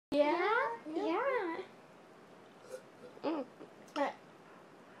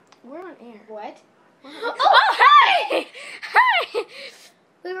What? Oh, hey! Hey!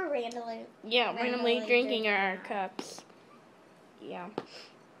 We were randomly. Randomly drinking our cups. Yeah.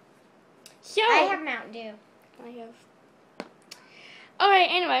 So I have Mountain Dew. I have. Alright,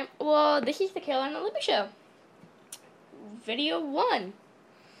 anyway. Well, this is the Carolina Libby Show. Video 1.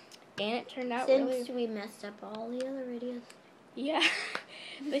 And it turned out Since we messed up all the other videos. Yeah.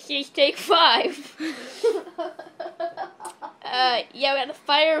 This is take 5. Yeah, we had to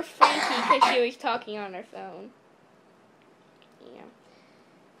fire Frankie because she was talking on her phone. Yeah.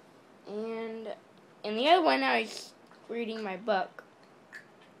 And in the other one, I was reading my book.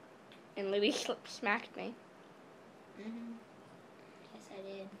 And Libby smacked me. Mm-hmm. Yes, I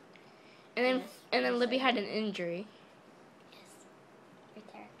did. And then Libby had an injury. Yes. Right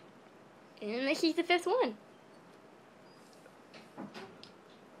there. And then this is the 5th one.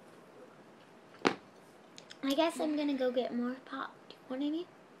 I guess I'm gonna go get more pop. Do you want any?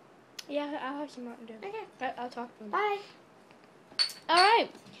 Yeah, I'll have some Mountain Dew. Okay. I'll talk to them. Bye.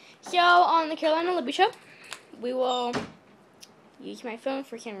 Alright. So, on the Carolina Libby Show, we will use my phone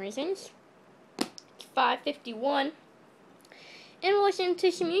for some reasons. It's 5:51. And we'll listen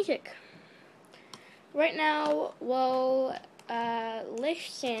to some music. Right now, we'll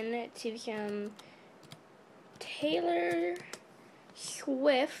listen to some Taylor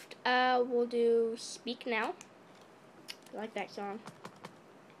Swift. We'll do Speak Now. I like that song.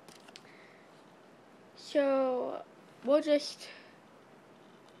 So, we'll just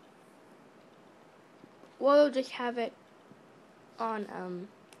have it on,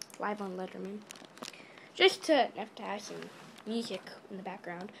 live on Letterman. Just to have some music in the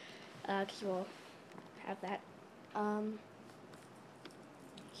background, because we'll have that. So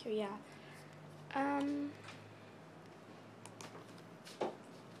yeah. And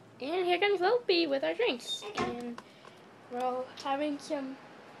here comes Libby with our drinks. And we're all having some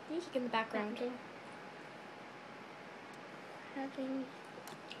music in the background.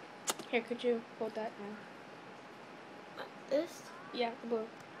 Here, could you hold that now? This? Yeah, the blue.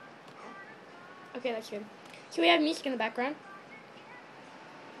 Okay, that's good. So we have music in the background.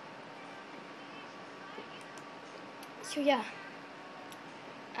 So yeah.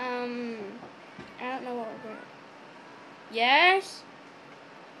 I don't know what we're doing. Yes?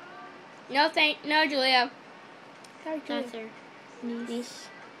 No, no, Julia. Sorry, Julia. That's her niece.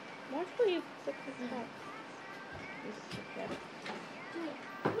 Why don't you flip this back?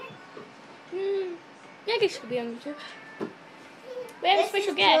 Yeah, I guess she'll be on YouTube. We have a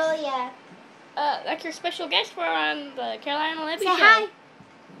special guest. Julia. That's your special guest for on the Carolina Libby Say Show. hi.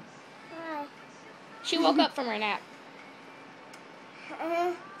 Hi. She woke up from her nap.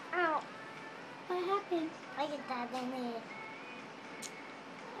 Ow. What happened? I get that in me.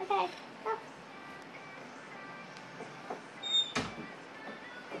 Okay, go.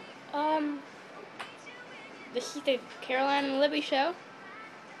 This is the Carolina Libby Show.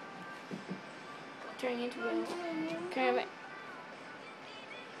 Turning into a kind of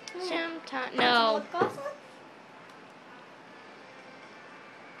sometime. No.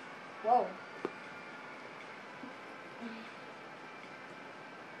 Whoa.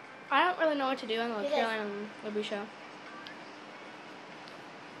 I don't really know what to do on the Carolina Libby Show.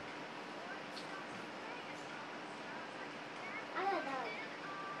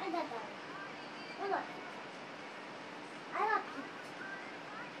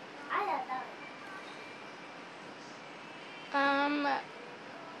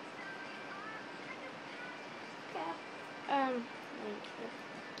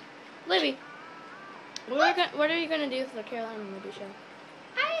 Libby, what are you gonna do for the Carolina Libby Show?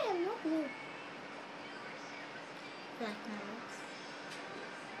 I have no clue. Black notes.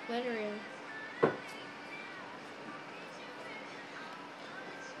 Literally.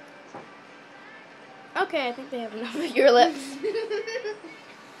 Okay, I think they have enough of your lips.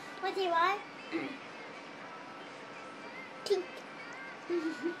 What do you want? Pink.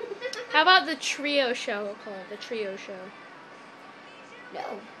 How about the trio show? We'll call it the trio show.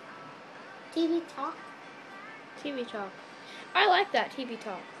 No. TV talk. TV talk. I like that TV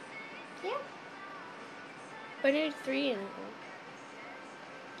talk. Yeah. But I need 3 in it.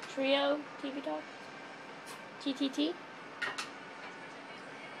 Trio TV talk. TTT.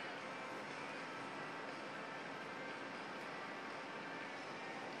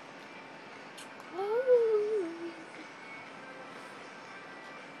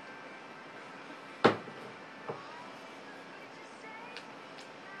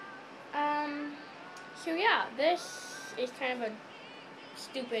 So yeah, this is kind of a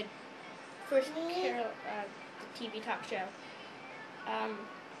stupid first TV talk show. I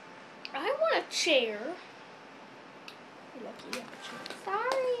want a chair. Lucky you have a chair.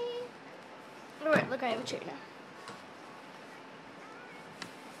 Sorry. Alright, look, I have a chair now.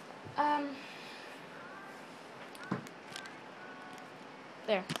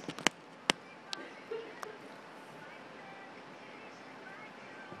 There.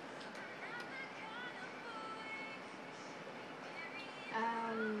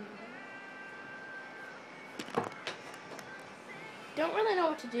 Don't really know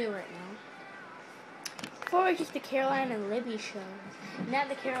what to do right now. Before was just the Caroline and Libby show. Now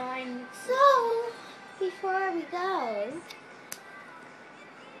the Caroline. So, before we go,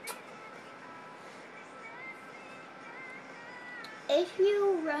 if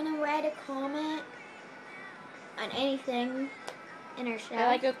you run away to comment on anything in our show,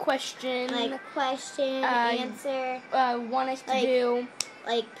 like a question, answer, want us to do,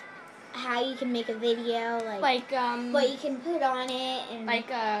 like how you can make a video, like what you can put on it, and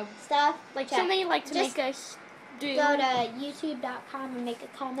stuff, like something you'd like to make us do. Go to youtube.com and make a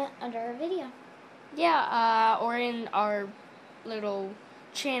comment under our video. Yeah, or in our little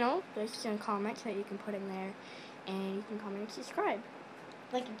channel, there's some comments that you can put in there, and you can comment and subscribe.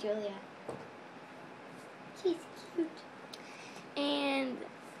 Like Julia. She's cute. And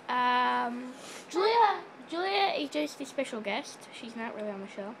Julia is just a special guest. She's not really on the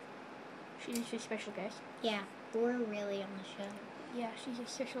show. She's just a special guest. Yeah, we're really on the show. Yeah, she's a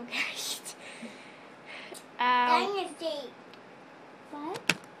special guest. Dynasty. What?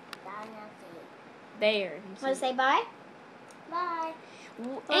 Dynasty. There. Want to say bye? Bye.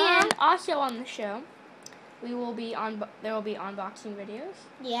 And also on the show, there will be unboxing videos.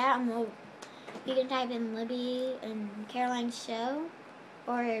 Yeah, you can type in Libby and Caroline's show,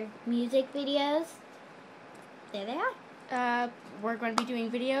 or music videos. There they are. We're going to be doing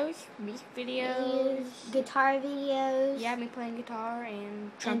videos, music videos, guitar videos. Yeah, me playing guitar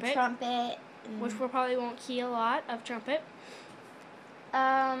and trumpet. Which we probably won't see a lot of trumpet.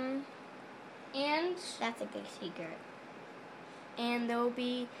 And that's a big secret. And there will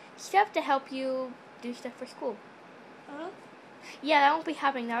be stuff to help you do stuff for school. Yeah, that won't be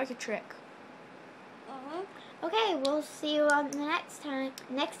happening. That was a trick. Okay, we'll see you on the next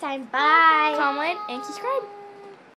time. Bye. Comment and subscribe.